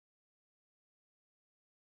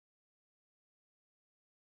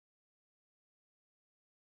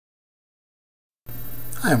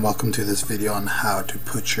Hi, and welcome to this video on how to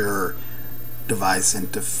put your device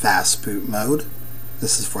into Fastboot mode.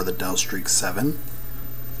 This is for the Dell Streak 7.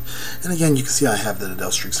 And again, you can see I have the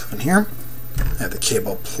Dell Streak 7 here. I have the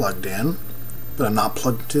cable plugged in, but I'm not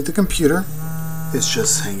plugged into the computer. It's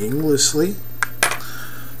just hanging loosely.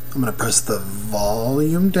 I'm going to press the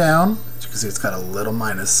volume down. As you can see, it's got a little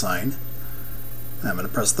minus sign. I'm going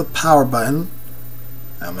to press the power button.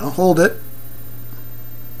 I'm going to hold it.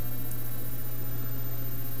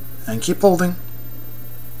 And keep holding.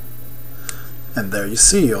 And there you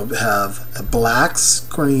see, you'll have a black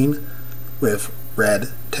screen with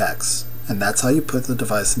red text. And that's how you put the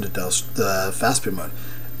device into the Fastboot mode.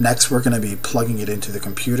 Next, we're going to be plugging it into the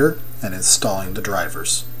computer and installing the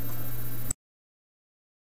drivers.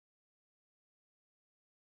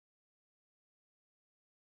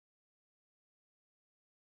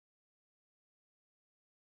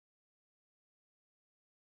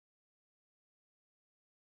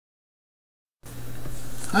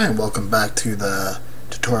 Hi, and welcome back to the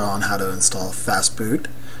tutorial on how to install Fastboot.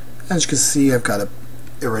 As you can see, I've got it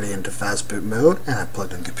already into Fastboot mode and I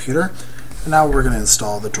plugged in the computer. And now we're going to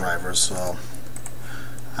install the drivers. So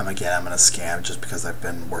I'm going to scan just because I've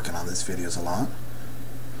been working on these videos a lot.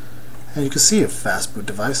 And you can see a Fastboot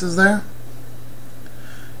device is there.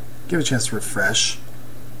 Give it a chance to refresh.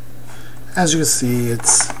 As you can see,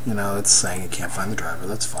 it's saying it can't find the driver.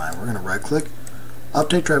 That's fine. We're going to right click,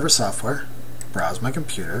 update driver software. Browse my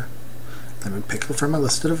computer, let me pick it from my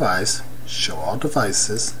listed device, show all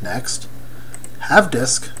devices, next, have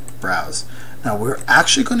disk, browse. Now we're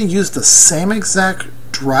actually going to use the same exact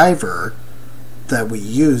driver that we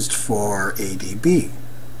used for ADB.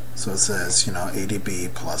 So it says,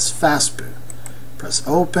 ADB plus Fastboot. Press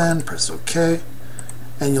open, press OK,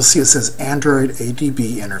 and you'll see it says Android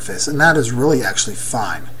ADB interface, and that is really actually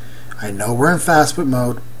fine. I know we're in Fastboot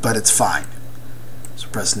mode, but it's fine. So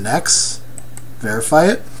press next. Verify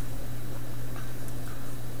it,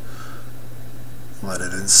 let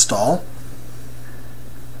it install,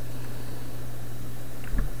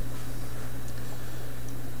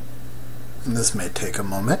 and this may take a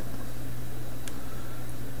moment.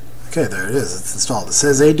 Okay, there it is, it's installed. It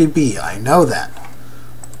says ADB, I know that.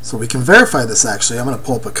 So we can verify this actually. I'm going to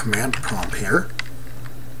pull up a command prompt here.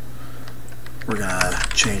 We're going to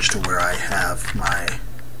change to where I have my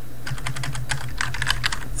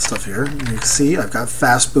stuff here. You can see I've got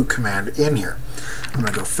Fastboot command in here. I'm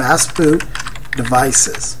going to go Fastboot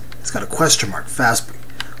devices. It's got a question mark, Fastboot.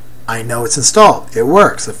 I know it's installed. It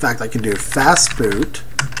works. In fact, I can do Fastboot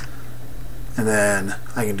and then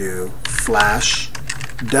I can do flash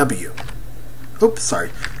W. Oops, sorry.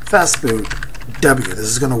 Fastboot W. This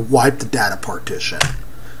is going to wipe the data partition.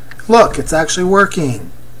 Look, it's actually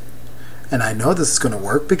working. And I know this is going to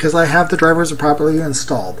work because I have the drivers properly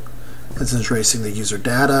installed. It's erasing the user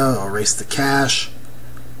data, I'll erase the cache,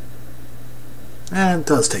 and it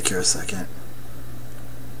does take care of a second.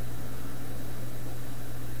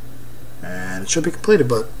 And it should be completed,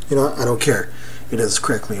 but I don't care. It is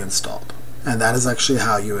correctly installed. And that is actually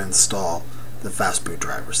how you install the Fastboot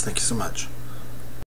drivers. Thank you so much.